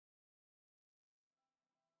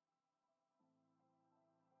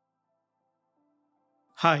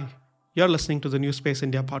Hi, you're listening to the New Space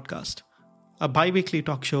India podcast, a bi weekly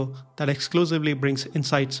talk show that exclusively brings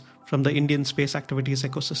insights from the Indian space activities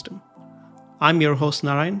ecosystem. I'm your host,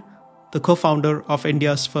 Narayan, the co founder of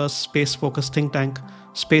India's first space focused think tank,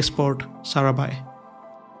 Spaceport Sarabhai.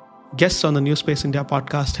 Guests on the New Space India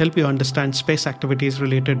podcast help you understand space activities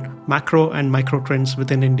related macro and micro trends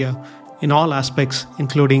within India in all aspects,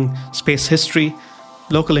 including space history,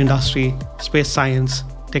 local industry, space science,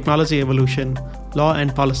 technology evolution, law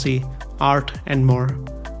and policy, art, and more.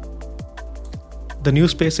 The New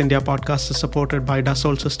Space India podcast is supported by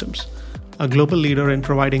Dassault Systems, a global leader in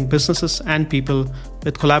providing businesses and people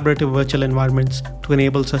with collaborative virtual environments to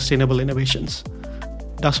enable sustainable innovations.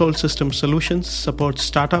 Dassault Systems Solutions supports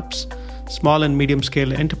startups, small and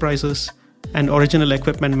medium-scale enterprises, and original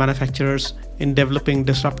equipment manufacturers in developing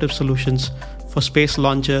disruptive solutions for space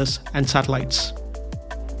launchers and satellites.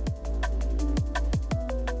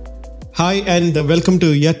 Hi, and welcome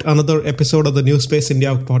to yet another episode of the New Space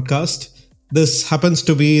India podcast. This happens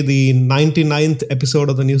to be the 99th episode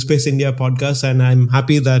of the New Space India podcast, and I'm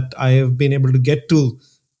happy that I have been able to get to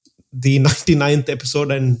the 99th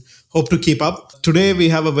episode and hope to keep up. Today, we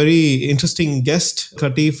have a very interesting guest,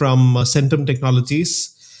 Krati from Centum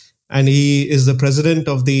Technologies, and he is the president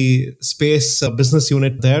of the space business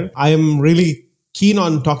unit there. I am really keen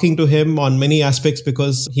on talking to him on many aspects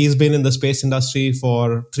because he's been in the space industry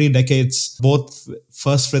for 3 decades, both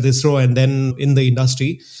first with ISRO and then in the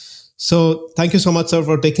industry. So thank you so much, sir,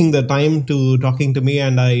 for taking the time to talking to me,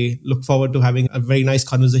 and I look forward to having a very nice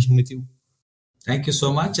conversation with you. Thank you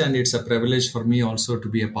so much. And it's a privilege for me also to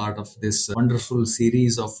be a part of this wonderful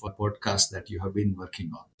series of podcasts that you have been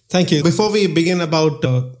working on. Thank you. Before we begin about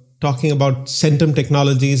talking about Centum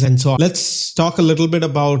Technologies and so on, let's talk a little bit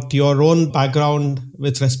about your own background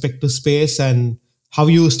with respect to space and how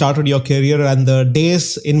you started your career and the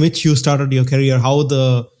days in which you started your career, how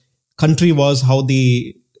the country was, how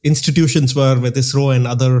the institutions were with ISRO and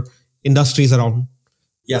other industries around.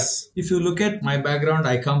 Yes. If you look at my background,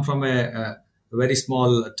 I come from a very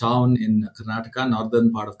small town in Karnataka,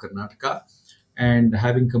 northern part of Karnataka. And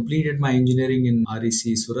having completed my engineering in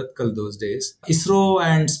REC Surathkal those days, ISRO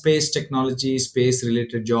and space technology, space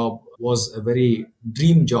related job was a very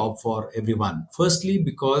dream job for everyone. Firstly,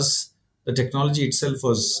 because the technology itself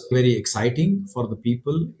was very exciting for the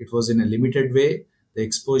people. It was in a limited way. The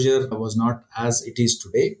exposure was not as it is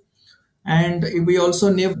today. And we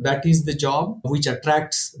also knew that is the job which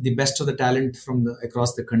attracts the best of the talent from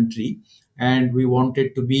across the country. And we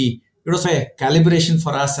wanted to be, it was a calibration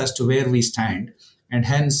for us as to where we stand. And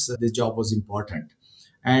hence the job was important.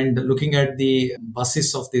 And looking at the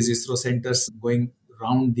buses of these ISRO centers going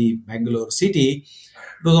around the Bangalore city,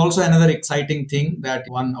 it was also another exciting thing that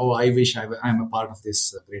I wish I'm a part of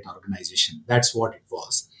this great organization. That's what it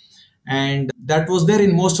was. And that was there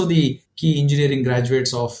in most of the key engineering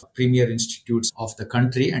graduates of premier institutes of the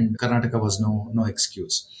country, and Karnataka was no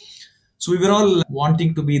excuse. So we were all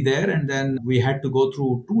wanting to be there, and then we had to go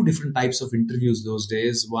through 2 different types of interviews those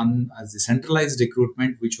days. One as the centralized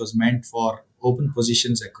recruitment, which was meant for open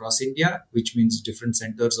positions across India, which means different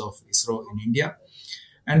centers of ISRO in India.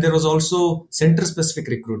 And there was also center-specific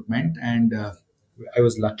recruitment, and I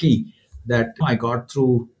was lucky that I got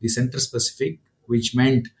through the center-specific, which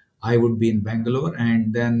meant I would be in Bangalore.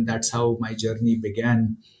 And then that's how my journey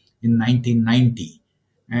began in 1990.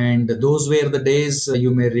 And those were the days,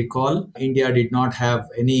 you may recall, India did not have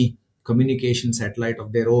any communication satellite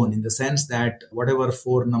of their own, in the sense that whatever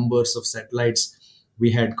 4 numbers of satellites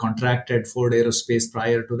we had contracted Ford Aerospace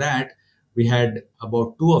prior to that, we had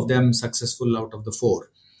about 2 of them successful out of the 4.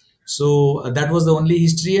 So that was the only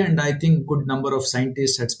history, and I think good number of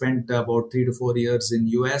scientists had spent about 3 to 4 years in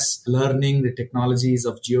US learning the technologies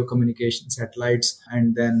of geocommunication satellites,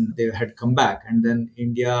 and then they had come back, and then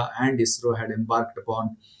India and ISRO had embarked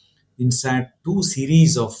upon INSAT-2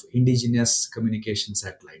 series of indigenous communication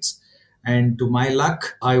satellites. And to my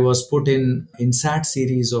luck, I was put in INSAT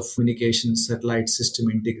series of communication satellite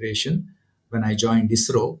system integration when I joined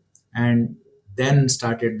ISRO, and then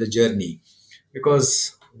started the journey.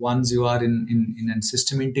 Because once you are in a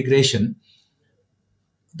system integration,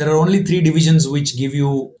 there are only 3 divisions which give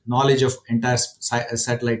you knowledge of entire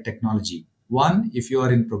satellite technology. One, if you are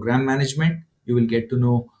in program management, you will get to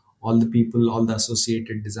know all the people, all the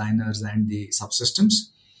associated designers and the subsystems.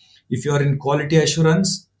 If you are in quality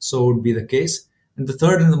assurance, so would be the case. And the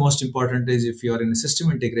third and the most important is if you are in a system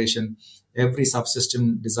integration, every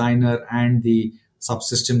subsystem designer and the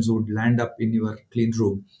subsystems would land up in your clean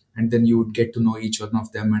room. And then you would get to know each one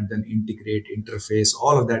of them and then integrate, interface,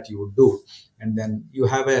 all of that you would do. And then you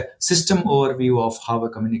have a system overview of how a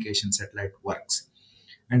communication satellite works.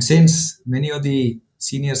 And since many of the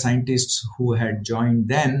senior scientists who had joined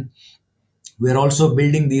then were also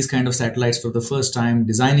building these kind of satellites for the first time,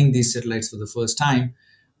 designing these satellites for the first time.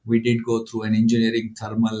 We did go through an engineering,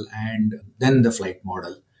 thermal, and then the flight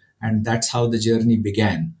model. And that's how the journey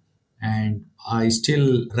began. And I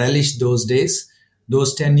still relish those days.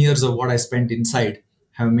 Those 10 years of what I spent inside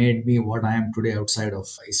have made me what I am today outside of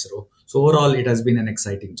ISRO. So overall, it has been an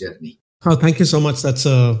exciting journey. Oh, thank you so much. That's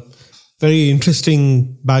a very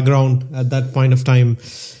interesting background at that point of time.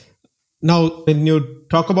 Now, when you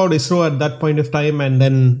talk about ISRO at that point of time and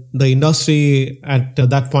then the industry at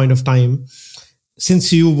that point of time,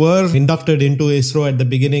 since you were inducted into ISRO at the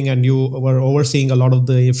beginning and you were overseeing a lot of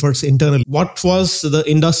the efforts internally, what was the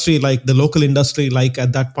industry like, the local industry like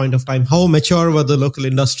at that point of time? How mature were the local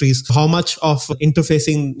industries? How much of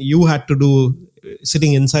interfacing you had to do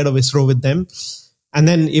sitting inside of ISRO with them? And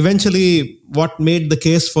then eventually, what made the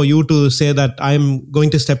case for you to say that I'm going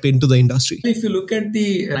to step into the industry? If you look at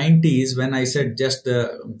the 90s, when I said just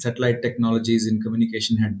the satellite technologies in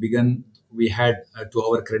communication had begun, we had, to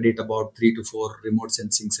our credit, about 3 to 4 remote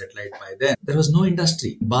sensing satellites by then. There was no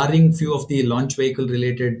industry, barring few of the launch vehicle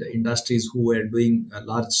related industries who were doing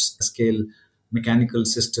large scale mechanical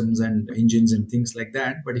systems and engines and things like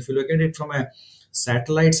that. But if you look at it from a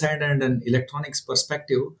satellite side and an electronics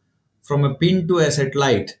perspective, from a pin to a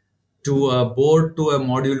satellite, to a board, to a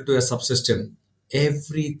module, to a subsystem,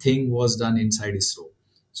 everything was done inside ISRO.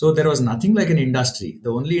 So there was nothing like an industry.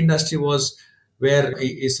 The only industry was where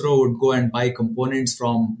ISRO would go and buy components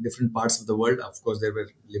from different parts of the world. Of course, there were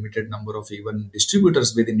limited number of even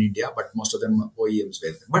distributors within India, but most of them OEMs were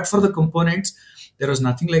there. But for the components, there was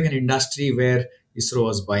nothing like an industry where ISRO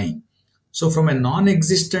was buying. So from a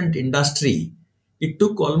non-existent industry, it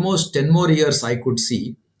took almost 10 more years, I could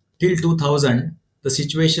see, till 2000, the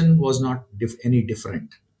situation was not any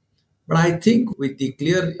different. But I think with the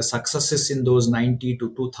clear successes in those 90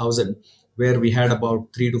 to 2000, where we had about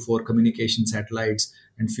 3 to 4 communication satellites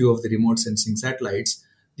and few of the remote sensing satellites,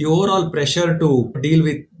 the overall pressure to deal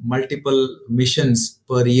with multiple missions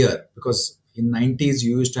per year, because in 90s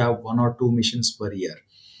you used to have 1 or 2 missions per year.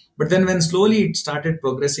 But then when slowly it started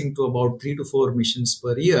progressing to about 3 to 4 missions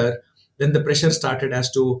per year, then the pressure started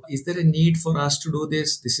as to, is there a need for us to do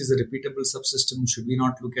this? This is a repeatable subsystem. Should we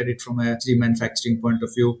not look at it from a manufacturing point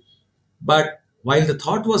of view? But while the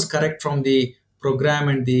thought was correct from the program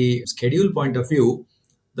and the schedule point of view,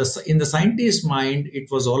 in the scientist's mind,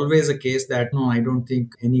 it was always a case that, no, I don't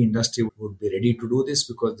think any industry would be ready to do this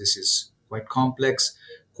because this is quite complex,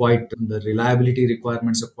 the reliability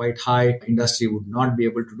requirements are quite high. Industry would not be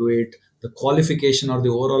able to do it. The qualification or the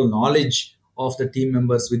overall knowledge of the team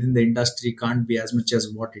members within the industry can't be as much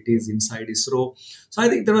as what it is inside ISRO. So I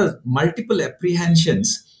think there were multiple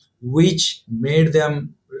apprehensions which made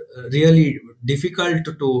them really difficult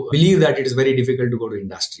to believe that it is very difficult to go to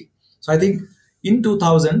industry. So I think in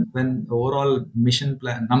 2000, when the overall mission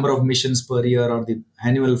plan, number of missions per year or the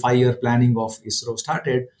annual 5-year planning of ISRO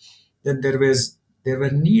started, then there were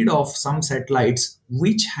need of some satellites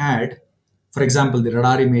which had, for example, the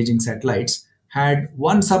radar imaging satellites had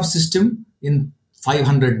one subsystem in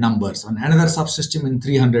 500 numbers and another subsystem in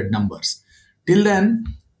 300 numbers. Till then,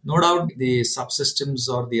 no doubt the subsystems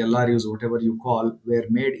or the LRUs, whatever you call, were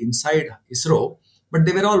made inside ISRO, but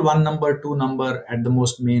they were all 1 number, 2 number, at the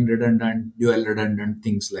most main redundant, dual redundant,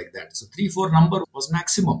 things like that. So 3-4 number was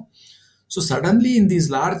maximum. So suddenly in these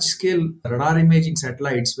large scale radar imaging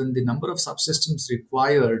satellites, when the number of subsystems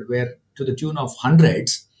required were to the tune of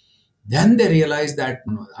hundreds, then they realized that,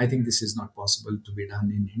 no, I think this is not possible to be done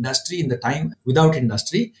in industry in the time without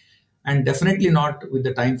industry, and definitely not with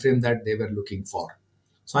the time frame that they were looking for.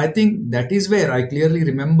 So I think that is where I clearly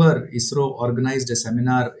remember ISRO organized a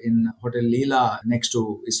seminar in Hotel Leela next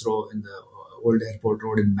to ISRO in the old airport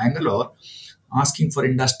road in Bangalore, asking for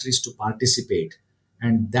industries to participate.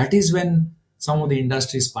 And that is when some of the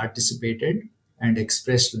industries participated and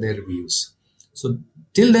expressed their views. So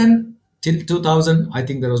till then, till 2000, I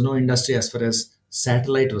think there was no industry as far as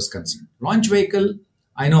satellite was concerned. Launch vehicle,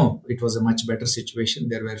 I know it was a much better situation.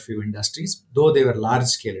 There were few industries, though they were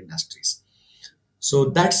large-scale industries.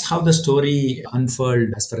 So that's how the story unfurled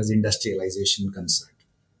as far as industrialization concerned.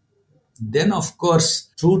 Then, of course,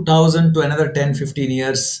 2000 to another 10, 15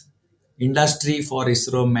 years, industry for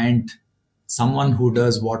ISRO meant someone who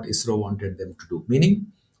does what ISRO wanted them to do. Meaning,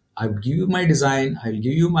 I will give you my design, I will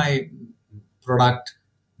give you my product,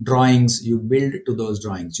 drawings, you build to those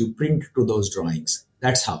drawings, you print to those drawings.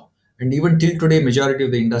 That's how. And even till today, majority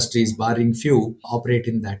of the industries, barring few, operate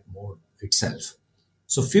in that mode itself.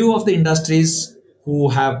 So few of the industries who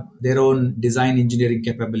have their own design engineering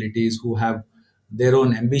capabilities, who have their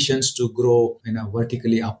own ambitions to grow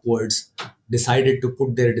vertically upwards, decided to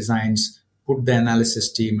put their designs, put the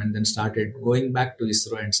analysis team, and then started going back to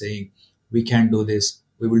ISRO and saying, we can do this.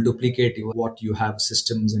 We will duplicate what you have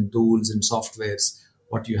systems and tools and softwares,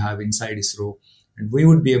 what you have inside ISRO, and we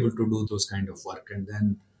would be able to do those kind of work. And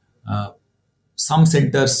then some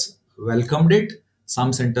centers welcomed it.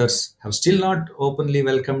 Some centers have still not openly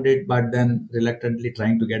welcomed it, but then reluctantly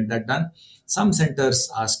trying to get that done. Some centers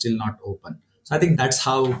are still not open. So I think that's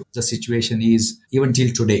how the situation is even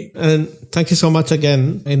till today. And thank you so much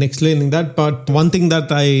again in explaining that. But one thing that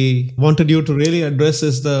I wanted you to really address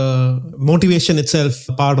is the motivation itself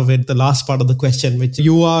part of it, the last part of the question, which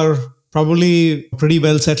you are probably pretty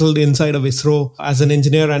well settled inside of ISRO as an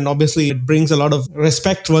engineer. And obviously it brings a lot of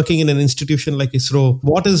respect working in an institution like ISRO.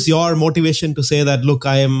 What is your motivation to say that, look,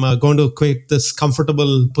 I am going to quit this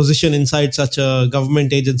comfortable position inside such a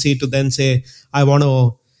government agency to then say, I want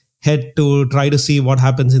to head to try to see what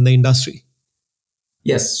happens in the industry?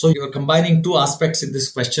 Yes. So you're combining two aspects in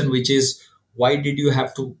this question, which is why did you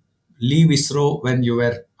have to leave ISRO when you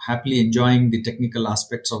were happily enjoying the technical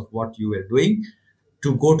aspects of what you were doing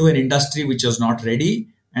to go to an industry which was not ready?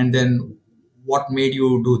 And then what made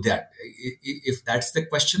you do that? If that's the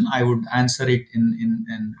question, I would answer it in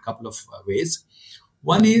a couple of ways.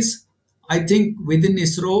 One is, I think within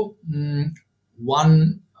ISRO,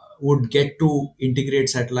 one would get to integrate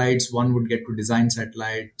satellites, one would get to design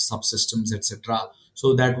satellite subsystems, etc.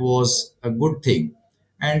 So that was a good thing.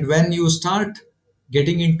 And when you start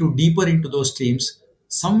getting into deeper into those streams,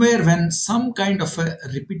 somewhere when some kind of a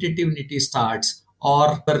repetitivity starts,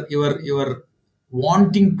 or you're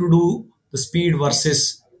wanting to do the speed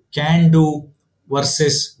versus can do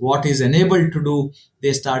versus what is enabled to do,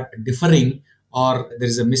 they start differing, or there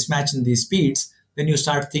is a mismatch in these speeds, then you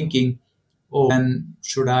start thinking, oh, then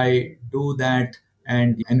should I do that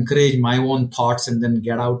and encourage my own thoughts and then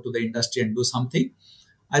get out to the industry and do something?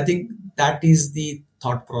 I think that is the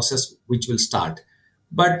thought process which will start.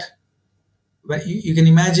 But you can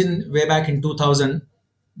imagine way back in 2000,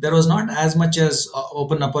 there was not as much as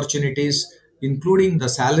open opportunities, including the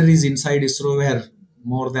salaries inside ISRO were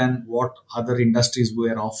more than what other industries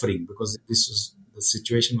were offering, because the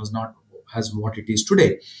situation was not as what it is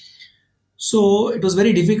today. So it was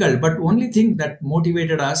very difficult. But only thing that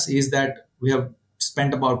motivated us is that we have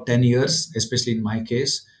spent about 10 years, especially in my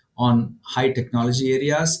case, on high technology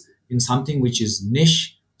areas in something which is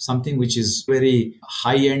niche, something which is very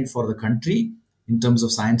high end for the country in terms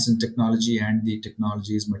of science and technology and the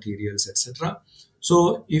technologies, materials, etc.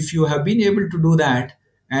 So if you have been able to do that,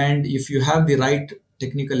 and if you have the right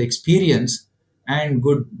technical experience and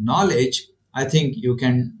good knowledge, I think you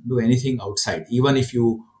can do anything outside. Even if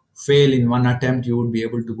you fail in one attempt, you would be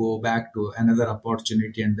able to go back to another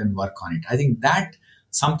opportunity and then work on it. I think that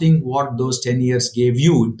something what those 10 years gave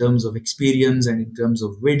you in terms of experience and in terms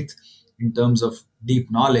of width, in terms of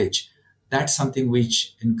deep knowledge, that's something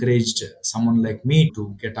which encouraged someone like me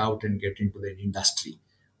to get out and get into the industry,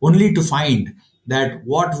 only to find that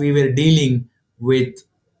what we were dealing with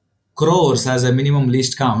crores as a minimum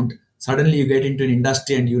least count, suddenly you get into an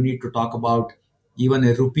industry and you need to talk about even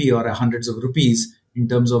a rupee or hundreds of rupees in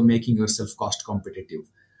terms of making yourself cost competitive.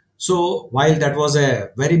 So while that was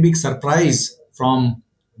a very big surprise from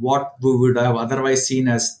what we would have otherwise seen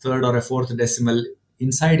as third or a fourth decimal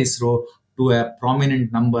inside ISRO to a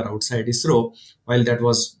prominent number outside ISRO, while that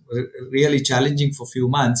was really challenging for a few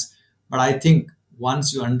months, but I think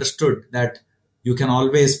once you understood that you can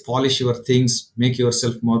always polish your things, make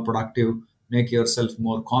yourself more productive, make yourself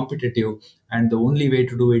more competitive, and the only way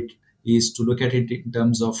to do it is to look at it in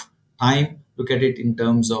terms of time, look at it in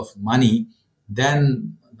terms of money,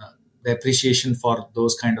 then the appreciation for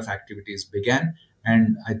those kind of activities began.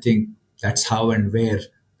 And I think that's how and where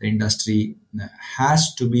the industry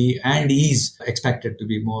has to be and is expected to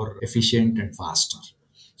be more efficient and faster.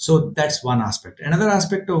 So that's one aspect. Another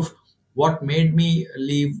aspect of what made me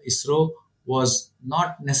leave ISRO was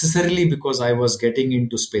not necessarily because I was getting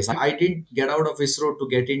into space. I didn't get out of ISRO to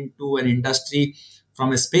get into an industry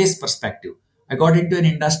from a space perspective. I got into an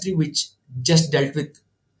industry which just dealt with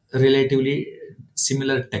relatively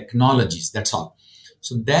similar technologies. That's all.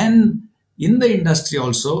 So then in the industry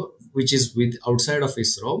also, which is with outside of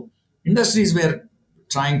ISRO, industries were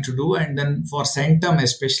trying to do. And then for Centum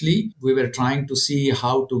especially, we were trying to see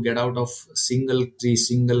how to get out of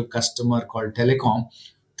single customer called telecom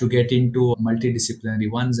to get into multidisciplinary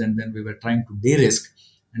ones. And then we were trying to de-risk.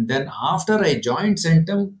 And then after I joined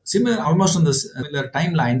Centum, almost on the similar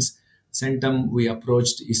timelines, Centum, we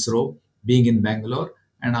approached ISRO, being in Bangalore,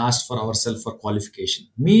 and asked for ourselves for qualification.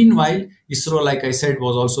 Meanwhile, ISRO, like I said,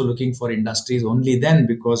 was also looking for industries only then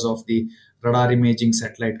because of the radar imaging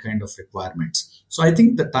satellite kind of requirements. So I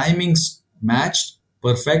think the timings matched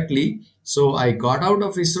perfectly. So I got out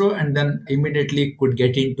of ISRO and then immediately could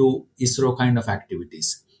get into ISRO kind of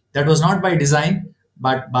activities. That was not by design,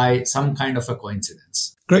 but by some kind of a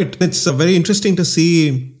coincidence. Great. It's very interesting to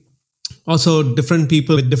see also different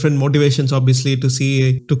people with different motivations, obviously,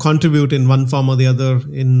 to contribute in one form or the other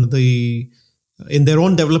in their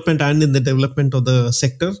own development and in the development of the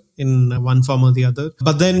sector in one form or the other.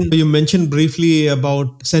 But then you mentioned briefly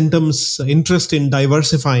about Centum's interest in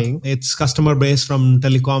diversifying its customer base from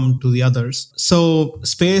telecom to the others. So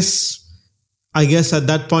space, I guess at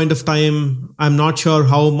that point of time, I'm not sure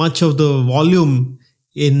how much of the volume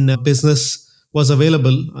in business was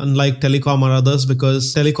available, unlike telecom or others,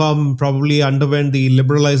 because telecom probably underwent the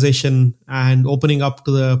liberalization and opening up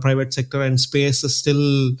to the private sector, and space is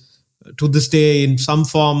still to this day in some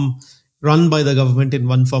form run by the government in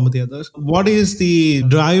one form or the other. What is the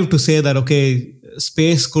drive to say that, okay,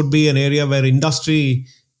 space could be an area where industry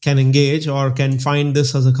can engage or can find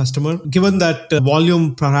this as a customer, given that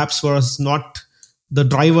volume perhaps was not the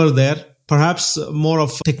driver there, perhaps more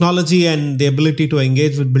of technology and the ability to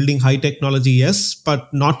engage with building high technology, yes,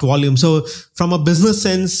 but not volume. So from a business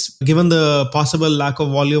sense, given the possible lack of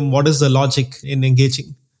volume, what is the logic in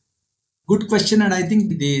engaging? Good question. And I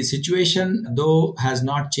think the situation, though, has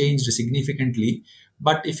not changed significantly.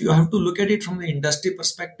 But if you have to look at it from the industry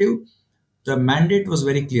perspective, the mandate was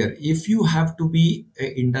very clear. If you have to be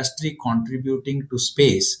an industry contributing to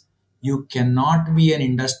space, you cannot be an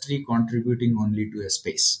industry contributing only to a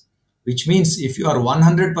space, which means if you are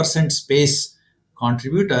 100% space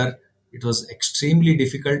contributor, it was extremely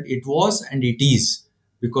difficult. It was and it is,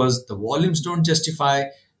 because the volumes don't justify,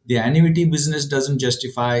 the annuity business doesn't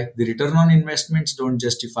justify, the return on investments don't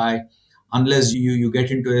justify, unless you get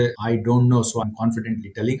into a, I don't know, so I'm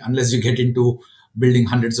confidently telling, unless you get into building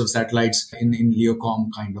hundreds of satellites in LEOCOM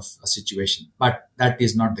kind of a situation. But that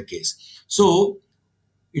is not the case. So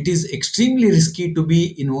it is extremely risky to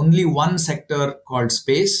be in only one sector called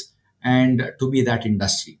space and to be that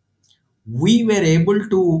industry. We were able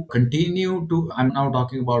to continue to, I'm now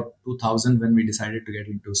talking about 2000 when we decided to get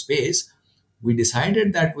into space. We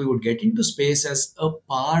decided that we would get into space as a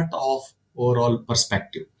part of overall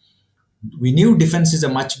perspective. We knew defense is a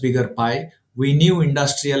much bigger pie. We knew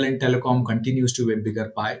industrial and telecom continues to be a bigger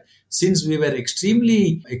pie. Since we were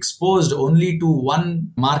extremely exposed only to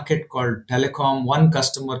one market called telecom, one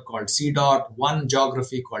customer called CDOT, one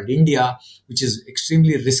geography called India, which is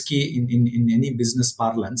extremely risky in any business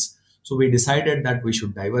parlance. So we decided that we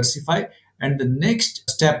should diversify. And the next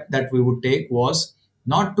step that we would take was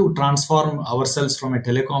not to transform ourselves from a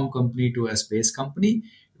telecom company to a space company.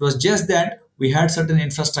 It was just that we had certain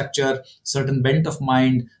infrastructure, certain bent of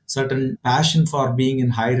mind, certain passion for being in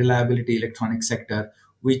high reliability electronic sector,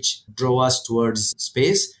 which drove us towards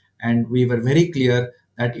space. And we were very clear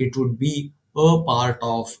that it would be a part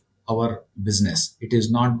of our business. It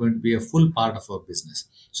is not going to be a full part of our business.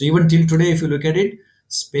 So even till today, if you look at it,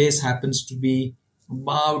 space happens to be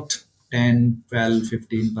about 10, 12,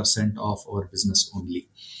 15% of our business only.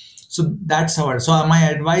 So that's how. So my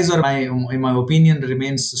advice, or in my opinion,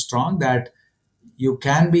 remains strong that you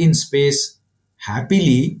can be in space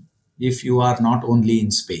happily if you are not only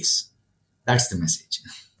in space. That's the message.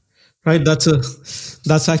 Right.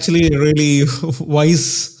 That's actually a really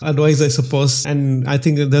wise advice, I suppose. And I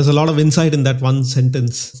think there's a lot of insight in that one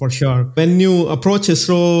sentence for sure. When you approach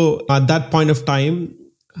ISRO at that point of time,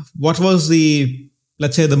 what was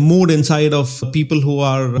let's say, the mood inside of people who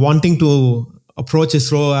are wanting to approach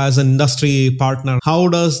ISRO as an industry partner? How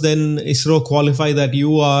does then ISRO qualify that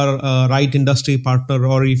you are a right industry partner,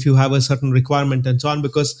 or if you have a certain requirement and so on?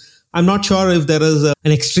 Because I'm not sure if there is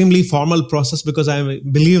an extremely formal process, because I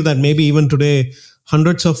believe that maybe even today,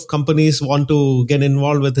 hundreds of companies want to get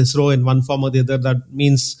involved with ISRO in one form or the other. That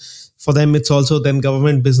means for them, it's also then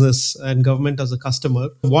government business and government as a customer.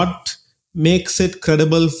 What makes it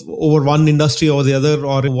credible over one industry or the other,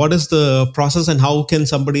 or what is the process, and how can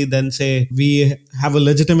somebody then say we have a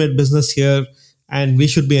legitimate business here and we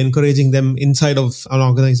should be encouraging them inside of an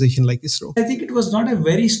organization like ISRO? I think it was not a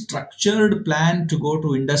very structured plan to go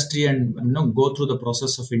to industry and go through the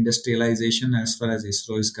process of industrialization as far as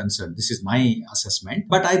ISRO is concerned. This is my assessment.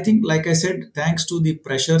 But I think, like I said, thanks to the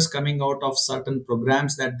pressures coming out of certain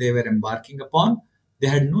programs that they were embarking upon, they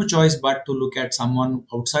had no choice but to look at someone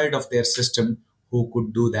outside of their system who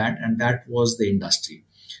could do that. And that was the industry.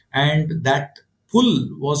 And that pull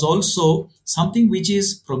was also something which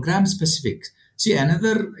is program specific. See,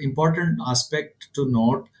 another important aspect to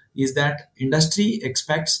note is that industry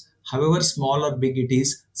expects, however small or big it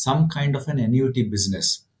is, some kind of an annuity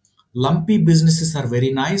business. Lumpy businesses are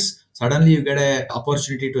very nice. Suddenly you get an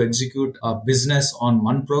opportunity to execute a business on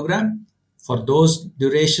one program. For those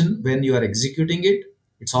duration when you are executing it,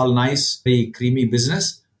 it's all nice, very creamy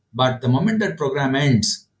business. But the moment that program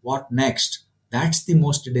ends, what next? That's the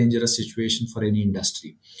most dangerous situation for any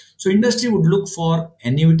industry. So industry would look for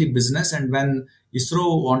annuity business, and when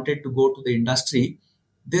ISRO wanted to go to the industry,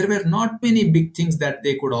 there were not many big things that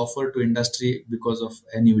they could offer to industry because of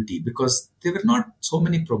annuity, because there were not so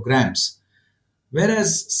many programs.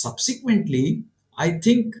 Whereas subsequently, I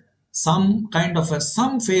think some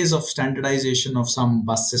phase of standardization of some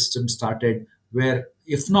bus system started, where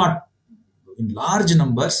if not in large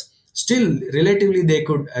numbers, still relatively they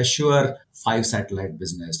could assure five satellite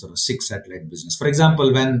business or six satellite business. For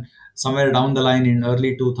example, when somewhere down the line in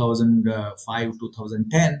early 2005,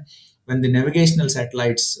 2010, when the navigational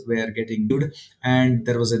satellites were getting good and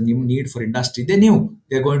there was a new need for industry, they knew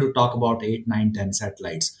they're going to talk about 8, 9, 10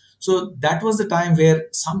 satellites. So that was the time where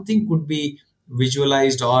something could be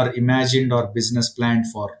visualized or imagined or business planned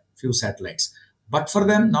for few satellites. But for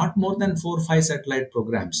them, not more than 4 or 5 satellite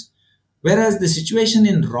programs. Whereas the situation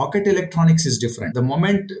in rocket electronics is different. The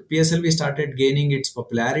moment PSLV started gaining its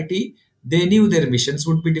popularity, they knew their missions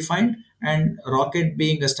would be defined, and rocket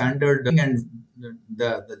being a standard and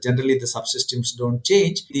generally the subsystems don't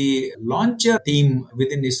change. The launcher team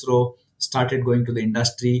within ISRO started going to the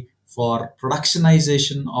industry for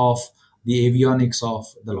productionization of the avionics of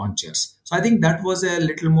the launchers. So I think that was a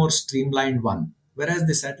little more streamlined one. Whereas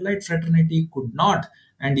the satellite fraternity could not,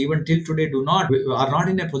 and even till today are not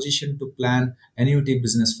in a position to plan annuity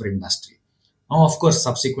business for industry. Now, of course,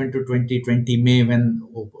 subsequent to 2020 May, when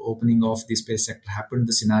opening of the space sector happened,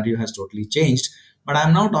 the scenario has totally changed. But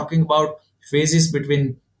I'm now talking about phases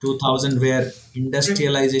between 2000, where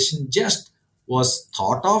industrialization just was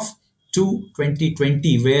thought of, to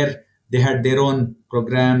 2020, where they had their own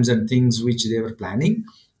programs and things which they were planning.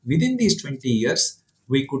 Within these 20 years,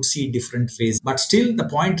 we could see different phases. But still, the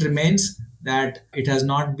point remains that it has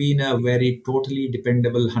not been a very totally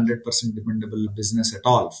dependable, 100% dependable business at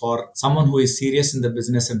all for someone who is serious in the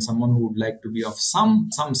business and someone who would like to be of some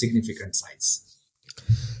significant size.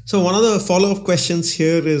 So one of the follow-up questions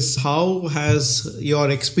here is, how has your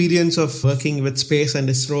experience of working with space and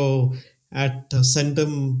ISRO at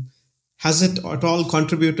Centum, has it at all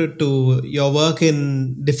contributed to your work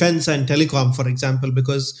in defense and telecom, for example?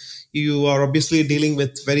 Because you are obviously dealing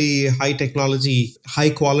with very high technology, high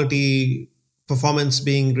quality performance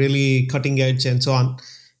being really cutting edge and so on.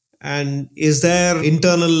 And is there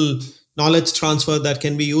internal knowledge transfer that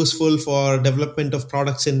can be useful for development of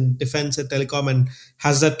products in defense and telecom? And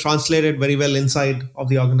has that translated very well inside of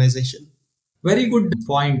the organization? Very good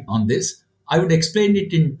point on this. I would explain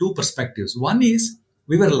it in two perspectives. One is,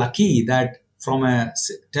 we were lucky that from a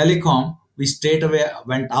telecom, we straight away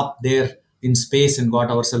went up there in space and got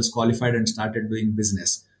ourselves qualified and started doing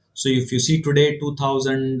business. So if you see today,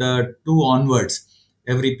 2002 onwards,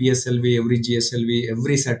 every PSLV, every GSLV,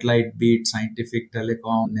 every satellite, be it scientific,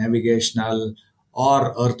 telecom, navigational,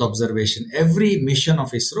 or Earth observation, every mission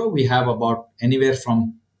of ISRO, we have about anywhere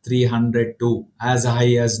from 300 to as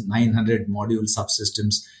high as 900 module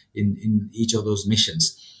subsystems in each of those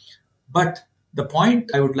missions. But the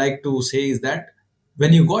point I would like to say is that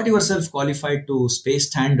when you got yourself qualified to space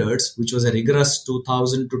standards, which was a rigorous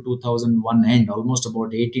 2000 to 2001 end, almost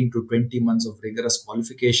about 18 to 20 months of rigorous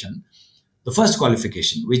qualification, the first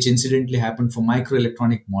qualification, which incidentally happened for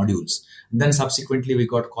microelectronic modules. And then subsequently, we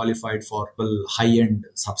got qualified for high-end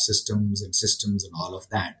subsystems and systems and all of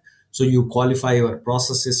that. So you qualify your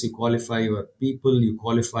processes, you qualify your people, you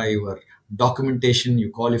qualify your documentation, you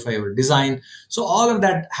qualify your design. So all of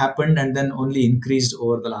that happened and then only increased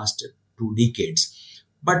over the last 2 decades.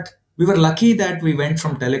 But we were lucky that we went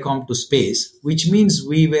from telecom to space, which means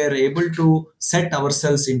we were able to set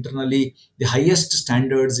ourselves internally the highest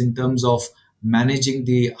standards in terms of managing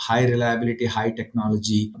the high reliability, high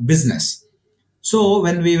technology business. So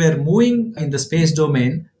when we were moving in the space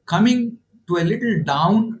domain, coming to a little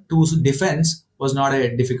down to defense was not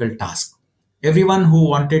a difficult task. Everyone who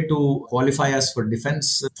wanted to qualify us for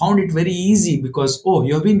defense found it very easy because, oh,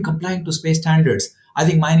 you have been complying to space standards. I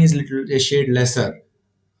think mine is a shade lesser.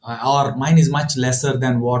 Or mine is much lesser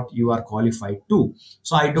than what you are qualified to.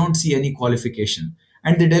 So I don't see any qualification.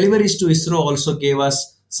 And the deliveries to ISRO also gave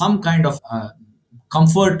us some kind of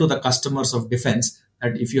comfort to the customers of defense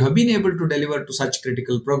that if you have been able to deliver to such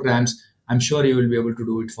critical programs, I'm sure you will be able to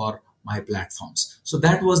do it for my platforms. So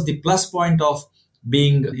that was the plus point of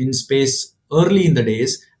being in space early in the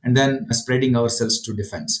days and then spreading ourselves to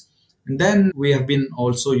defense. And then we have been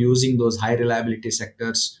also using those high reliability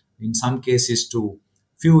sectors in some cases to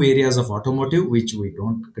few areas of automotive, which we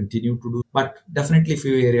don't continue to do, but definitely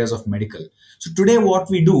few areas of medical. So today what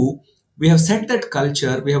we do, we have set that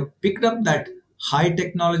culture. We have picked up that high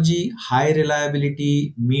technology, high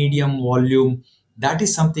reliability, medium volume. That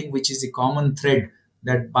is something which is a common thread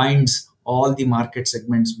that binds all the market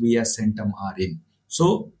segments we as Centum are in.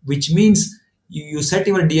 So, which means you set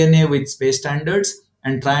your DNA with space standards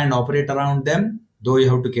and try and operate around them, though you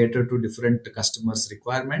have to cater to different customers'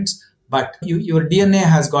 requirements. But your DNA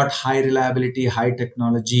has got high reliability, high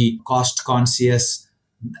technology, cost conscious.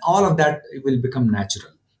 All of that will become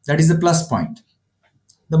natural. That is the plus point.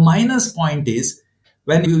 The minus point is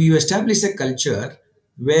when you establish a culture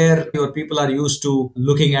where your people are used to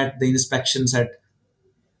looking at the inspections at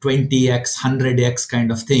 20x, 100x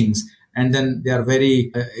kind of things, and then they are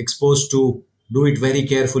very exposed to do it very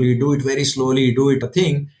carefully, do it very slowly, do it a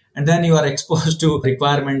thing, and then you are exposed to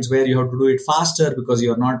requirements where you have to do it faster because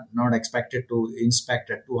you are not expected to inspect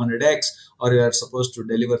at 200x, or you are supposed to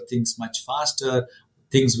deliver things much faster,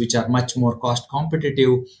 things which are much more cost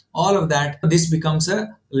competitive. All of that, this becomes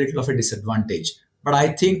a little of a disadvantage. But I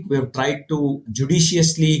think we have tried to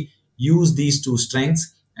judiciously use these two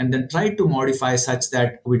strengths and then try to modify such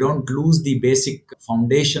that we don't lose the basic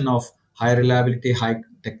foundation of high reliability, high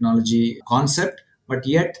technology concept, but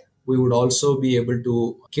yet we would also be able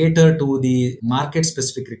to cater to the market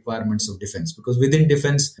specific requirements of defense, because within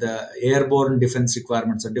defense the airborne defense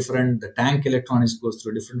requirements are different. The tank electronics goes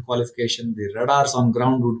through different qualification, the radars on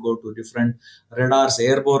ground would go to different, radars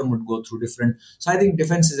airborne would go through different. So I think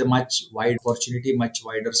defense is a much wide opportunity, much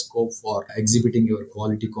wider scope for exhibiting your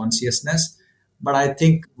quality consciousness. But I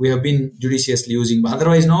think we have been judiciously using. But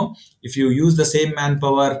otherwise, no, if you use the same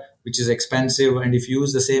manpower, which is expensive, and if you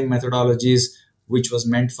use the same methodologies, which was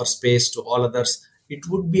meant for space to all others, it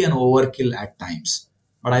would be an overkill at times.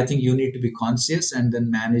 But I think you need to be conscious and then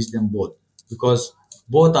manage them both, because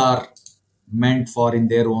both are meant for in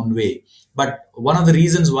their own way. But one of the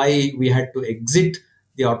reasons why we had to exit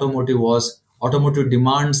the automotive was automotive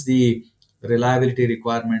demands the reliability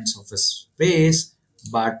requirements of a space,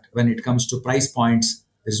 but when it comes to price points,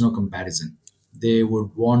 there is no comparison. They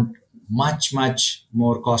would want much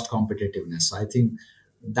more cost competitiveness. So I think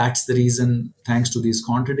that's the reason, thanks to these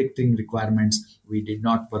contradicting requirements, we did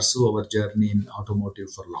not pursue our journey in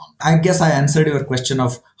automotive for long. I guess I answered your question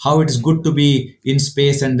of how it is good to be in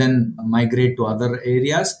space and then migrate to other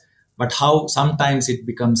areas, but how sometimes it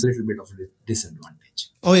becomes a little bit of a disadvantage.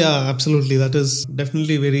 Oh, yeah, absolutely. That is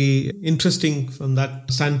definitely very interesting from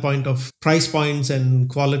that standpoint of price points and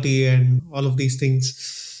quality and all of these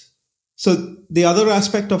things. So the other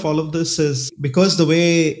aspect of all of this is because the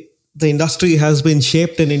way the industry has been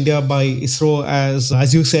shaped in India by ISRO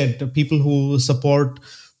as you said, people who support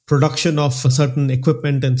production of certain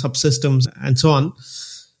equipment and subsystems and so on.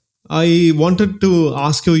 I wanted to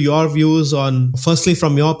ask you your views on, firstly,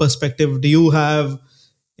 from your perspective, do you have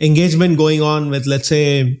engagement going on with, let's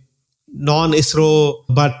say, non-ISRO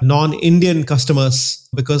but non-Indian customers?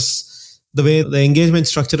 Because the way the engagement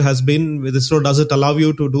structure has been with ISRO, does it allow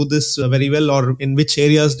you to do this very well, or in which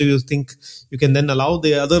areas do you think you can then allow?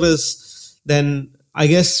 The other is then, I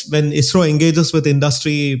guess, when ISRO engages with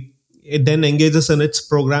industry, it then engages in its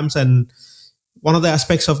programs. And one of the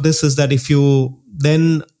aspects of this is that if you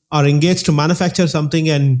then are engaged to manufacture something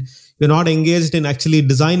and you're not engaged in actually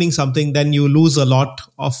designing something, then you lose a lot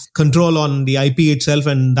of control on the IP itself.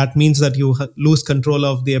 And that means that you lose control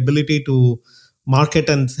of the ability to market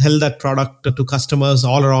and sell that product to customers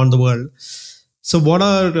all around the world. So what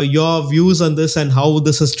are your views on this and how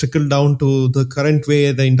this has trickled down to the current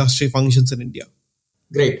way the industry functions in India?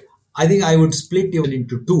 Great. I think I would split you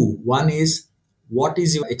into two. One is, what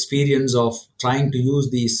is your experience of trying to use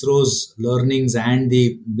the ISRO's learnings and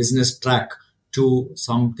the business track to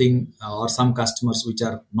something or some customers which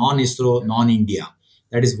are non-ISRO, non-India?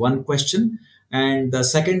 That is one question. And the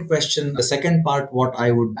second question, the second part, what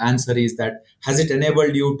I would answer is that, has it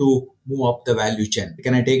enabled you to move up the value chain?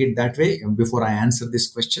 Can I take it that way before I answer this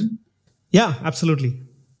question? Yeah, absolutely.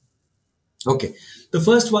 Okay. The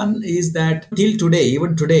first one is that till today,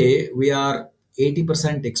 even today, we are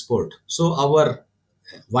 80% export. So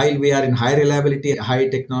while we are in high reliability, high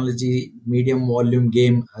technology, medium volume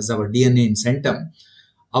game as our DNA in Centum,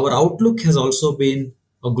 our outlook has also been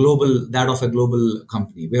that of a global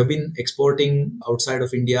company. We have been exporting outside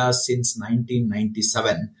of India since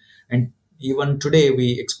 1997. And even today,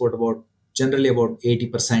 we export generally about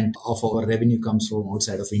 80% of our revenue comes from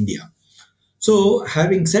outside of India. So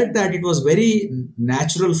having said that, it was very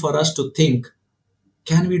natural for us to think,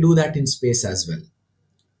 can we do that in space as well?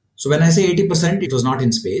 So when I say 80%, it was not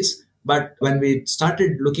in space. But when we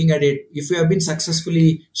started looking at it, if we have been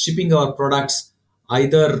successfully shipping our products,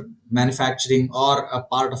 either manufacturing or a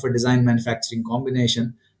part of a design manufacturing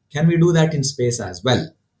combination, can we do that in space as well?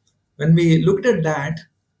 When we looked at that,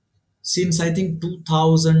 since I think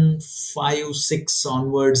 2005 6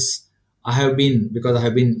 onwards, because I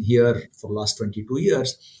have been here for the last 22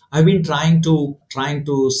 years, I've been trying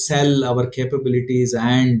to sell our capabilities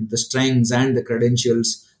and the strengths and the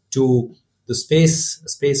credentials to the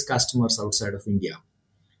space customers outside of India.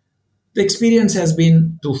 The experience has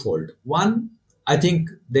been twofold. One, I think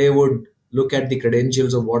they would look at the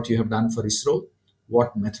credentials of what you have done for ISRO,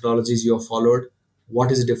 what methodologies you have followed, what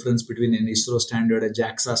is the difference between an ISRO standard, a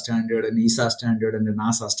JAXA standard, an ESA standard, and a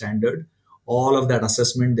NASA standard. All of that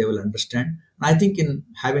assessment they will understand. And I think in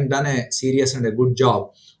having done a serious and a good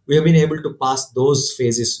job, we have been able to pass those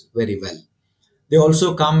phases very well. They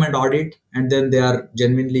also come and audit, and then they are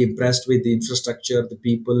genuinely impressed with the infrastructure, the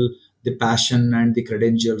people, the passion, and the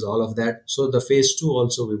credentials, all of that. So the phase two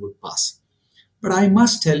also we would pass. But I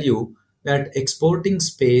must tell you that exporting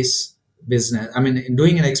space business, I mean,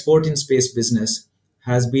 doing an export in space business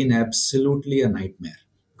has been absolutely a nightmare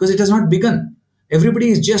because it has not begun. Everybody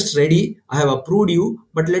is just ready. I have approved you,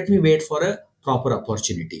 but let me wait for a proper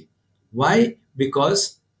opportunity. Why?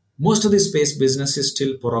 Because most of the space business is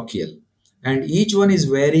still parochial, and each one is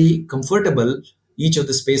very comfortable, each of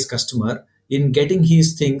the space customer, in getting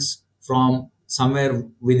his things from somewhere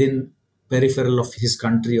within peripheral of his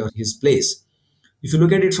country or his place. If you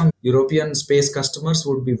look at it from European space customers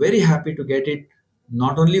would be very happy to get it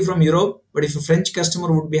not only from Europe, but if a French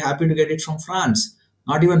customer would be happy to get it from France,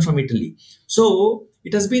 not even from Italy. So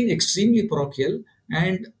it has been extremely parochial.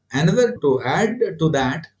 And another to add to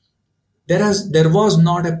that, there was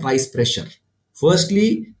not a price pressure.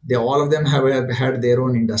 Firstly, they all of them have had their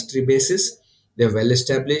own industry basis. They're well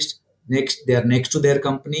established. Next, they are next to their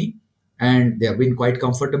company, and they have been quite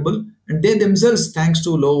comfortable. And they themselves, thanks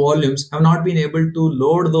to low volumes, have not been able to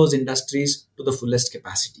load those industries to the fullest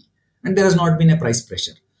capacity. And there has not been a price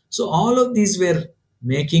pressure. So all of these were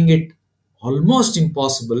making it almost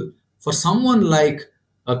impossible for someone like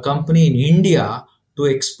a company in India to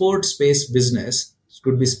export space business. It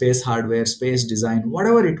could be space hardware, space design,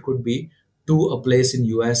 whatever it could be, to a place in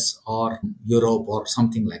US or Europe or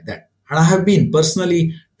something like that. And I have been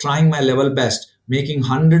personally trying my level best, making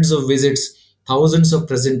hundreds of visits, thousands of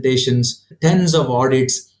presentations, tens of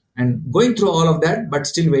audits, and going through all of that, but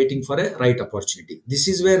still waiting for a right opportunity. This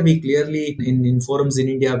is where we clearly, in forums in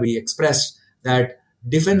India, we expressed that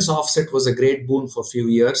defense offset was a great boon for a few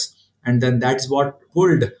years. And then that's what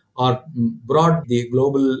pulled or brought the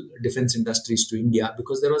global defense industries to India,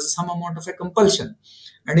 because there was some amount of a compulsion.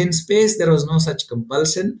 And in space, there was no such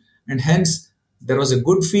compulsion. And hence, there was a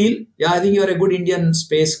good feel. Yeah, I think you're a good Indian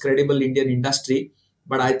space, credible Indian industry.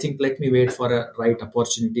 But I think let me wait for a right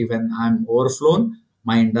opportunity when I'm overflown,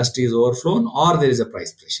 my industry is overflown, or there is a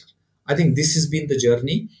price pressure. I think this has been the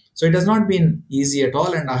journey. So it has not been easy at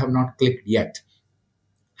all, and I have not clicked yet.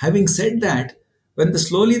 Having said that, when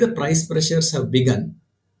slowly the price pressures have begun,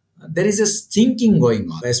 there is a thinking going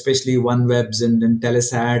on, especially OneWebs and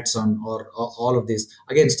Telesats or all of this.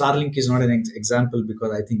 Again, Starlink is not an example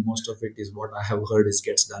because I think most of it is what I have heard is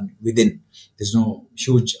gets done within. There's no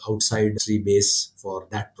huge outside free base for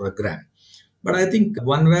that program. But I think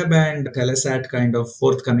OneWeb and Telesat kind of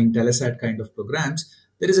forthcoming Telesat kind of programs,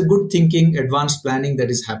 there is a good thinking, advanced planning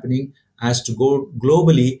that is happening as to go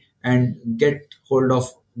globally and get hold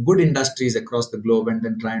of good industries across the globe and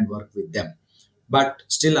then try and work with them. But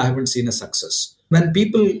still, I haven't seen a success. When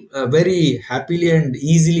people very happily and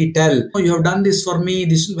easily tell, oh, you have done this for me,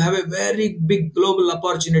 this will have a very big global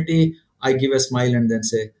opportunity, I give a smile and then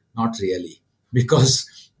say, not really, because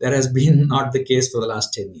that has been not the case for the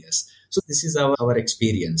last 10 years. So this is our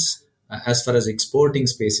experience as far as exporting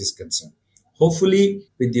space is concerned. Hopefully,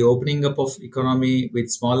 with the opening up of economy,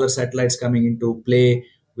 with smaller satellites coming into play,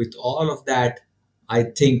 with all of that, I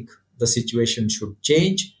think the situation should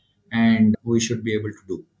change and we should be able to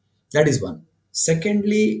do. That is one.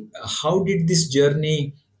 Secondly, how did this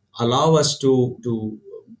journey allow us to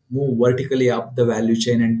move vertically up the value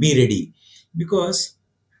chain and be ready? Because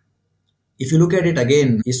if you look at it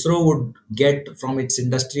again, ISRO would get from its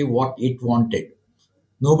industry what it wanted.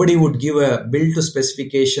 Nobody would give a build to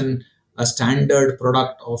specification, a standard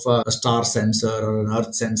product of a star sensor or an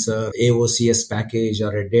earth sensor, AOCS package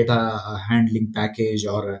or a data handling package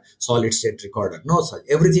or a solid state recorder. No, sir.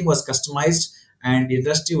 Everything was customized, and the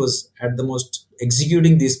industry was at the most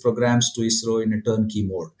executing these programs to ISRO in a turnkey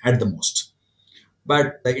mode at the most.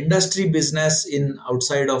 But the industry business in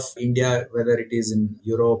outside of India, whether it is in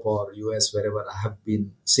Europe or US, wherever I have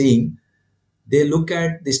been seeing, they look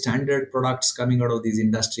at the standard products coming out of these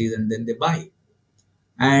industries and then they buy.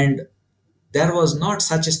 And there was not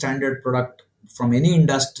such a standard product from any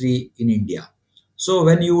industry in India. So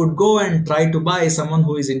when you would go and try to buy, someone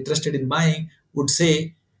who is interested in buying would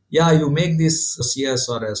say, yeah, you make this CS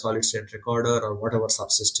or a solid state recorder or whatever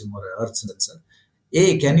subsystem or a earth sensor.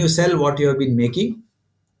 A, can you sell what you have been making?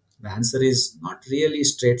 The answer is not really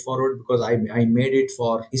straightforward because I made it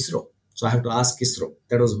for ISRO. So I have to ask ISRO.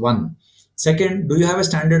 That was one. Second, do you have a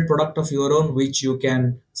standard product of your own which you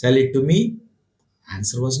can sell it to me?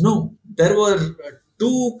 Answer was no. There were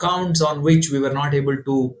two counts on which we were not able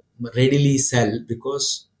to readily sell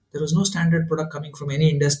because there was no standard product coming from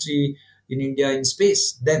any industry in India in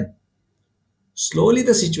space then. Slowly,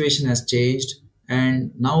 the situation has changed,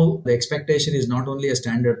 and now the expectation is not only a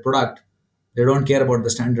standard product, they don't care about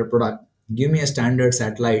the standard product. Give me a standard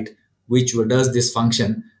satellite which does this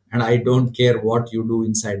function, and I don't care what you do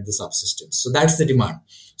inside the subsystems. So that's the demand.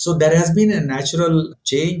 So there has been a natural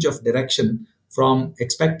change of direction from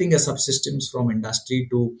expecting a subsystems from industry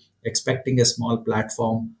to expecting a small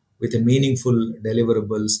platform with a meaningful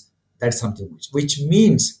deliverables. That's something which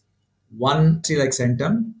means one industry like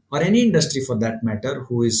Centum or any industry for that matter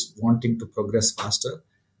who is wanting to progress faster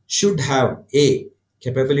should have a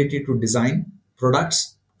capability to design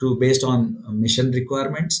products to based on mission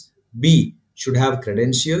requirements. B should have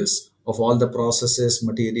credentials of all the processes,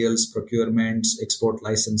 materials, procurements, export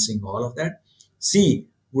licensing, all of that. C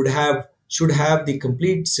would have should have the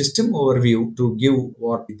complete system overview to give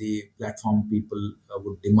what the platform people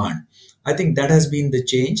would demand. I think that has been the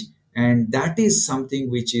change, and that is something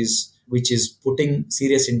which is putting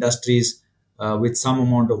serious industries with some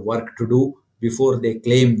amount of work to do before they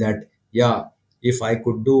claim that, yeah, if I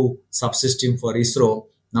could do subsystem for ISRO,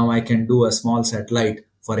 now I can do a small satellite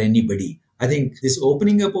for anybody. I think this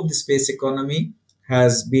opening up of the space economy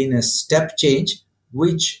has been a step change,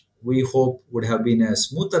 which we hope would have been a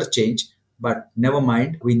smoother change. But never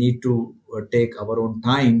mind, we need to take our own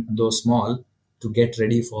time, though small, to get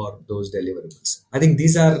ready for those deliverables. I think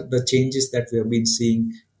these are the changes that we have been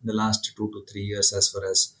seeing in the last 2 to 3 years as far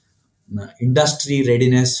as industry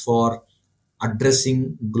readiness for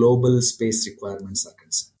addressing global space requirements are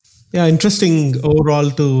concerned. Yeah, interesting overall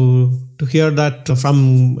to hear that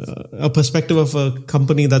from a perspective of a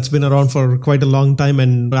company that's been around for quite a long time.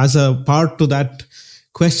 And as a part to that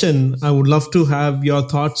question, I would love to have your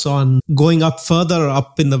thoughts on going up further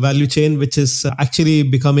up in the value chain, which is actually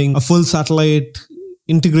becoming a full satellite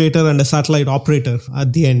integrator and a satellite operator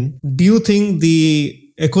at the end. Do you think the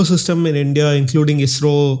ecosystem in India, including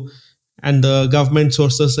ISRO and the government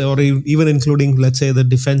sources, or even including, let's say, the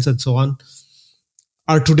defense and so on,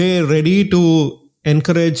 are today ready to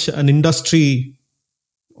encourage an industry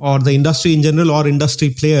or the industry in general or industry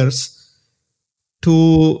players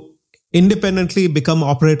to independently become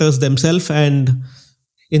operators themselves, and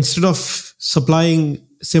instead of supplying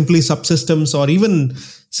simply subsystems or even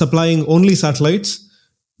supplying only satellites,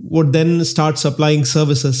 would then start supplying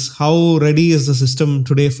services? How ready is the system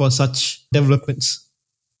today for such developments?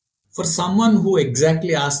 For someone who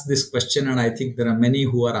exactly asked this question, and I think there are many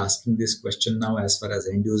who are asking this question now as far as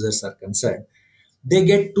end users are concerned, they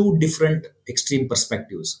get two different extreme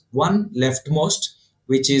perspectives. One, leftmost,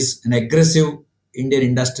 which is an aggressive Indian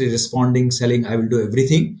industry responding, selling, I will do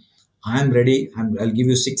everything. I am ready. I'll give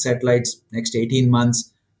you 6 satellites next 18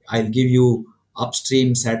 months. I'll give you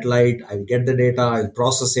upstream satellite. I'll get the data. I'll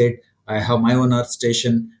process it. I have my own earth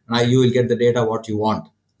station, and you will get the data what you want.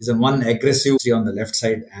 Is one aggressive on the left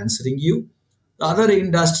side answering you. The other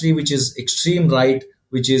industry, which is extreme right,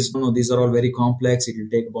 which is, these are all very complex. It will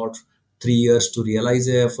take about 3 years to realize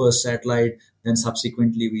a first satellite. Then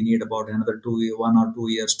subsequently, we need about another 1 or 2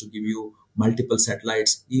 years to give you multiple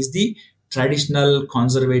satellites, is the traditional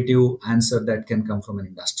conservative answer that can come from an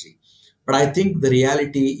industry. But I think the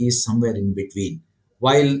reality is somewhere in between.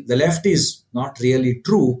 While the left is not really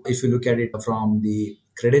true, if you look at it from the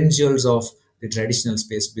credentials of the traditional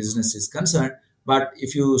space business is concerned, but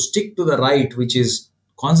if you stick to the right, which is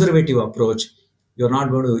conservative approach, you're not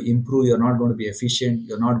going to improve, you're not going to be efficient,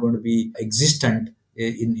 you're not going to be existent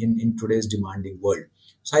in today's demanding world.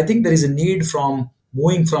 So I think there is a need from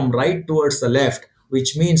moving from right towards the left,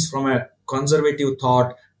 which means from a conservative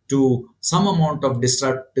thought to some amount of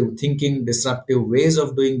disruptive thinking, disruptive ways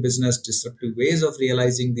of doing business, disruptive ways of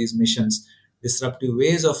realizing these missions, disruptive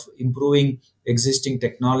ways of improving existing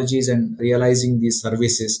technologies and realizing these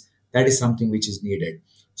services. That is something which is needed.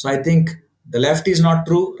 So I think the left is not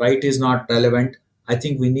true, right is not relevant. I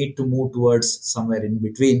think we need to move towards somewhere in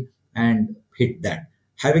between and hit that.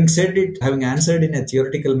 Having said it, having answered in a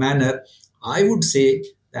theoretical manner, I would say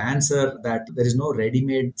the answer that there is no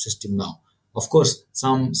ready-made system now. Of course,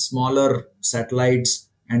 some smaller satellites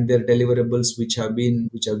and their deliverables which have been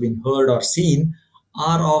heard or seen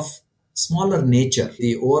are of smaller nature.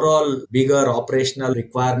 The overall bigger operational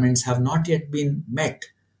requirements have not yet been met.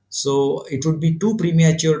 So it would be too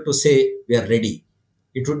premature to say we are ready.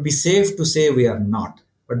 It would be safe to say we are not.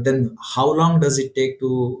 But then how long does it take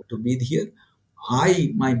to be here?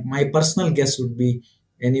 My personal guess would be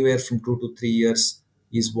anywhere from 2 to 3 years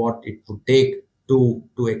is what it would take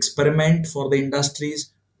to experiment for the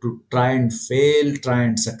industries, to try and fail, try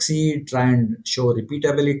and succeed, try and show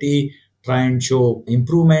repeatability, try and show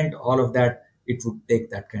improvement, all of that. It would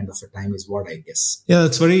take that kind of a time is what I guess. Yeah,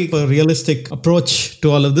 that's very realistic approach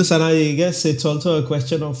to all of this. And I guess it's also a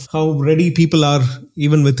question of how ready people are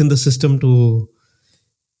even within the system to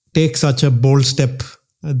take such a bold step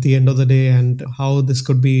at the end of the day and how this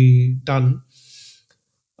could be done.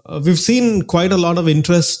 We've seen quite a lot of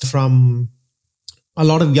interest from a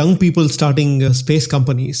lot of young people starting space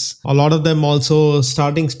companies, a lot of them also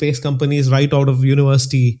starting space companies right out of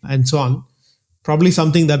university and so on. Probably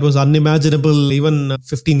something that was unimaginable even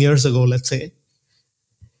 15 years ago, let's say.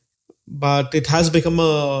 But it has become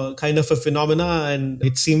a kind of a phenomena, and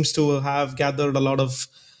it seems to have gathered a lot of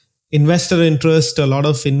investor interest, a lot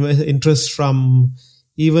of interest from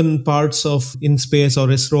even parts of InSpace or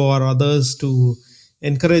ISRO or others to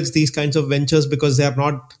encourage these kinds of ventures because they are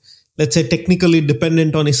not, let's say, technically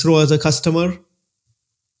dependent on ISRO as a customer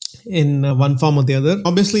in one form or the other.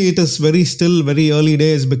 Obviously, it is still very early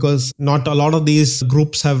days because not a lot of these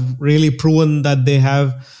groups have really proven that they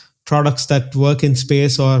have products that work in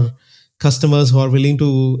space or customers who are willing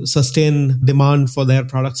to sustain demand for their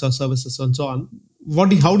products or services and so on.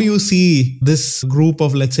 How do you see this group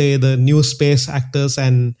of, let's say, the new space actors,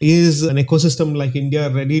 and is an ecosystem like India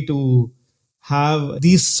ready to have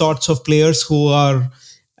these sorts of players who are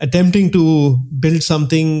attempting to build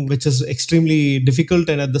something which is extremely difficult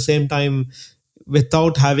and at the same time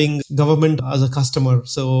without having government as a customer?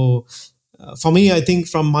 So for me, I think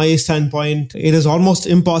from my standpoint, it is almost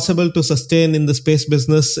impossible to sustain in the space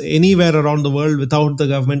business anywhere around the world without the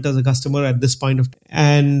government as a customer at this point of time.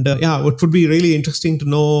 And it would be really interesting to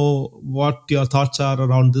know what your thoughts are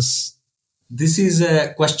around this. This is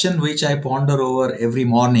a question which I ponder over every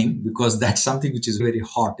morning because that's something which is very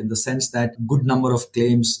hot in the sense that good number of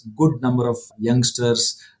claims, good number of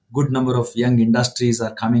youngsters, good number of young industries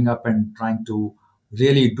are coming up and trying to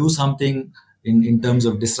really do something in terms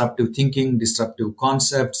of disruptive thinking, disruptive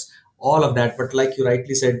concepts, all of that. But like you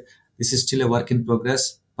rightly said, this is still a work in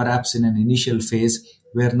progress, perhaps in an initial phase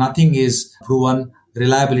where nothing is proven,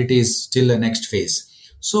 reliability is still a next phase.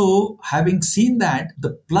 So having seen that,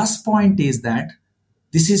 the plus point is that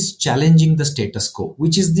this is challenging the status quo,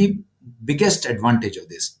 which is the biggest advantage of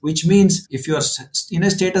this, which means if you are in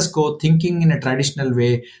a status quo thinking in a traditional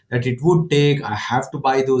way that it would take, I have to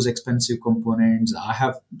buy those expensive components,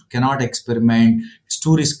 cannot experiment, it's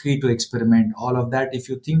too risky to experiment, all of that. If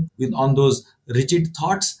you think on those rigid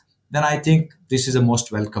thoughts, then I think this is a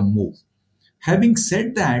most welcome move. Having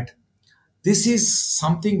said that, this is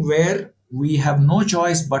something where we have no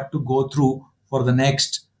choice but to go through for the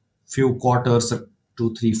next few quarters,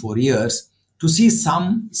 2, 3, 4 years, to see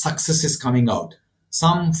some successes coming out,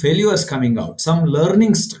 some failures coming out, some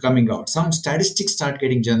learnings coming out, some statistics start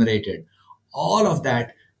getting generated, all of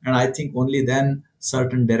that. And I think only then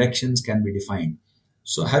certain directions can be defined.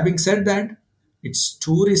 So having said that, it's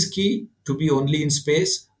too risky to be only in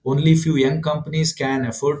space. Only few young companies can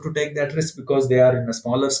afford to take that risk because they are in a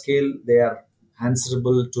smaller scale. They are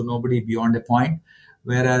answerable to nobody beyond a point,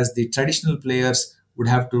 whereas the traditional players would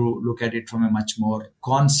have to look at it from a much more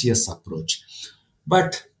conscious approach.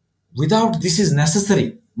 But without this is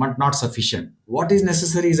necessary, but not sufficient. What is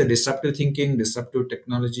necessary is a disruptive thinking, disruptive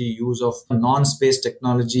technology, use of non-space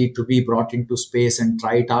technology to be brought into space and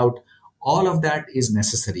try it out. All of that is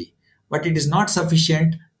necessary, but it is not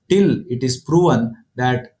sufficient till it is proven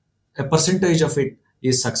that a percentage of it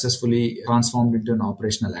is successfully transformed into an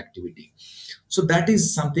operational activity. So that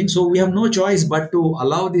is something. So we have no choice but to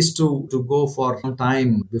allow this to go for some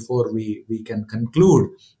time before we can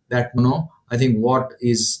conclude that, I think what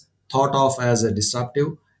is thought of as a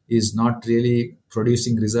disruptive is not really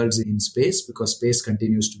producing results in space because space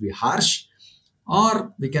continues to be harsh.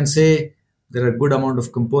 Or we can say there are good amount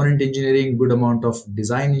of component engineering, good amount of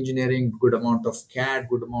design engineering, good amount of CAD,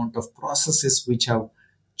 good amount of processes which have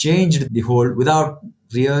changed the whole without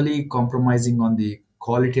really compromising on the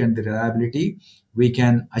quality and the reliability. We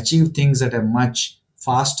can achieve things at a much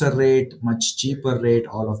faster rate, much cheaper rate.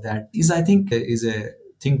 All of that is, I think, is a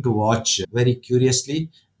thing to watch very curiously,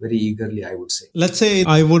 very eagerly, I would say. Let's say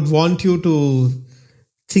I would want you to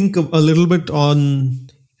think a little bit on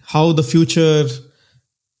how the future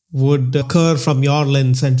would occur from your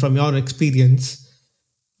lens and from your experience.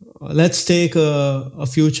 Let's take a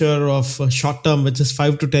future of short term, which is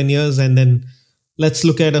 5 to 10 years, and then let's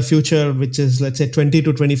look at a future which is, let's say, 20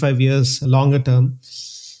 to 25 years longer term.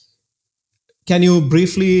 Can you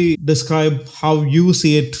briefly describe how you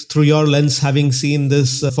see it through your lens, having seen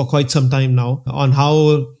this for quite some time now, on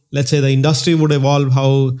how, let's say, the industry would evolve,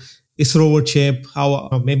 how ISRO would shape, how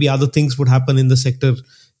maybe other things would happen in the sector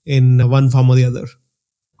in one form or the other?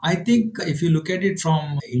 I think if you look at it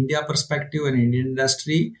from India perspective and Indian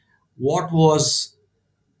industry, what was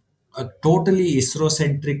a totally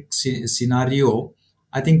ISRO-centric scenario,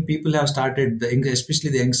 I think people have started, especially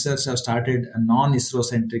the youngsters have started a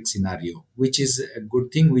non-ISRO-centric scenario, which is a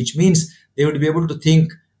good thing, which means they would be able to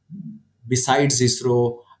think besides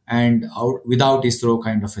ISRO and out, without ISRO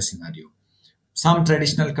kind of a scenario. Some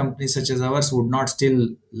traditional companies such as ours would not still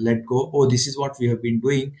let go. Oh, this is what we have been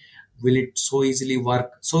doing. Will it so easily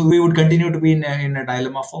work? So we would continue to be in a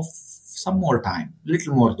dilemma for some more time,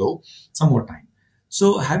 little more though, some more time.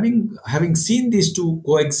 So having seen these two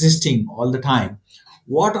coexisting all the time,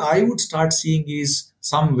 what I would start seeing is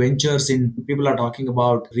some ventures in, people are talking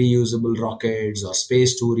about reusable rockets or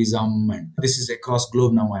space tourism, and this is across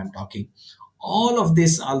globe now I am talking. All of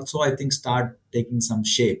this also I think start taking some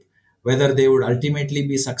shape. Whether they would ultimately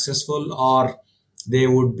be successful or they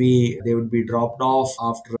would be dropped off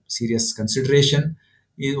after serious consideration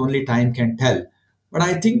is only time can tell. But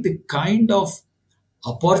I think the kind of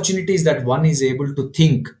opportunities that one is able to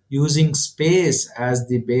think using space as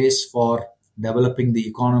the base for developing the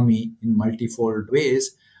economy in multifold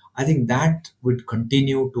ways, I think that would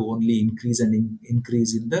continue to only increase and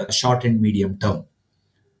increase in the short and medium term.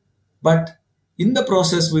 But in the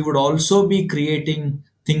process, we would also be creating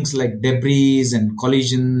things like debris and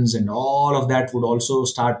collisions, and all of that would also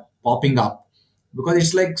start popping up, because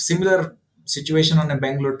it's like similar situation on a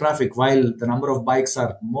Bangalore traffic. While the number of bikes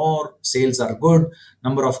are more, sales are good,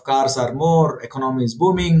 number of cars are more, economy is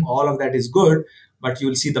booming, all of that is good, but you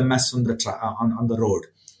will see the mess on on the road.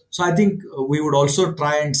 So I think we would also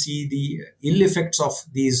try and see the ill effects of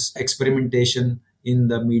these experimentation in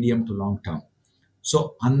the medium to long term.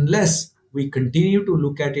 So unless we continue to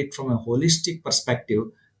look at it from a holistic perspective,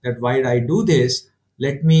 that why I do this,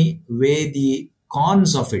 let me weigh the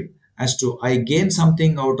cons of it, as to I gain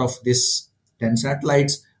something out of this 10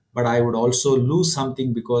 satellites, but I would also lose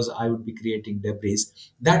something because I would be creating debris.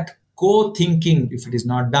 That co-thinking, if it is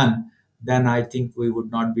not done, then I think we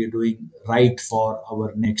would not be doing right for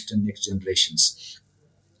our next and next generations.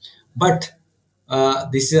 But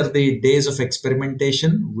these are the days of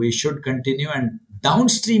experimentation. We should continue, and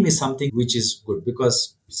downstream is something which is good,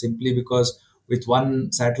 because simply because with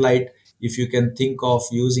one satellite, if you can think of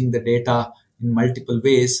using the data in multiple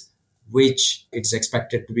ways, which it's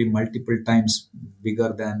expected to be multiple times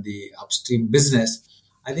bigger than the upstream business,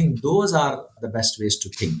 I think those are the best ways to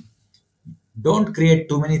think. Don't create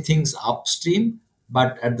too many things upstream,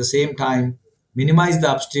 but at the same time, minimize the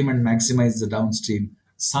upstream and maximize the downstream.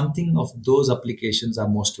 Something of those applications are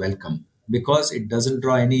most welcome, because it doesn't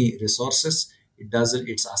draw any resources. It doesn't,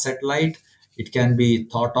 it's asset light. It can be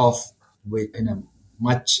thought of with in a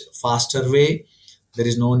much faster way. There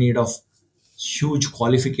is no need of huge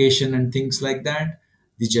qualification and things like that.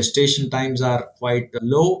 The gestation times are quite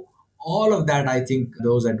low. All of that, I think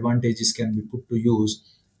those advantages can be put to use.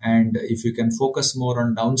 And if you can focus more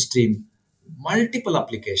on downstream, multiple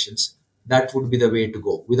applications, that would be the way to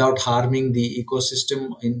go without harming the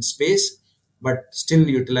ecosystem in space, but still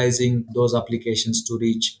utilizing those applications to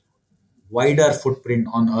reach wider footprint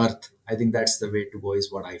on Earth. I think that's the way to go,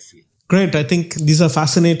 is what I feel. Great. I think these are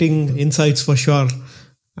fascinating insights for sure.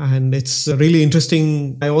 And it's really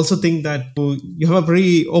interesting. I also think that you have a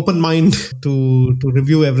very open mind to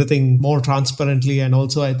review everything more transparently, and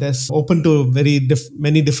also, I guess, open to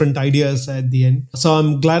many different ideas at the end. So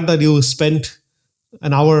I'm glad that you spent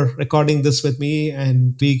an hour recording this with me,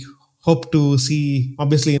 and we hope to see,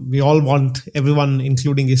 obviously, we all want everyone,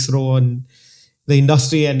 including ISRO and the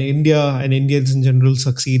industry and India and Indians in general,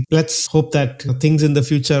 succeed. Let's hope that things in the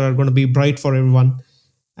future are going to be bright for everyone.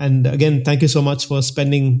 And again, thank you so much for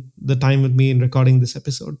spending the time with me in recording this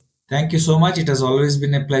episode. Thank you so much. It has always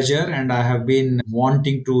been a pleasure, and I have been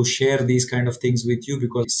wanting to share these kind of things with you,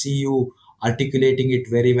 because I see you articulating it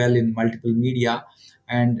very well in multiple media,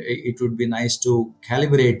 and it would be nice to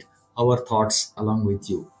calibrate our thoughts along with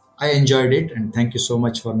you. I enjoyed it, and thank you so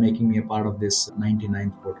much for making me a part of this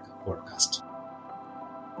 99th podcast.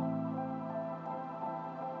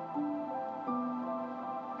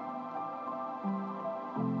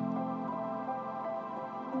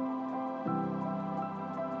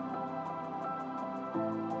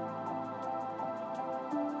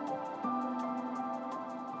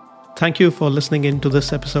 Thank you for listening in to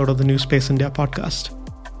this episode of the New Space India podcast.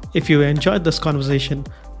 If you enjoyed this conversation,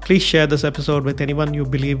 please share this episode with anyone you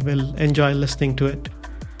believe will enjoy listening to it.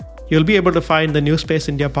 You'll be able to find the New Space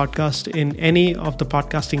India podcast in any of the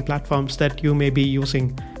podcasting platforms that you may be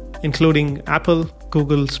using, including Apple,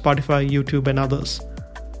 Google, Spotify, YouTube, and others.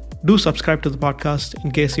 Do subscribe to the podcast in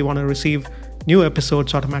case you want to receive new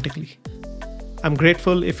episodes automatically. I'm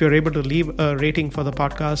grateful if you're able to leave a rating for the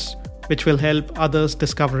podcast, which will help others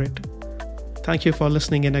discover it. Thank you for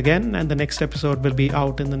listening in again, and the next episode will be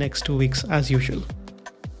out in the next 2 weeks as usual.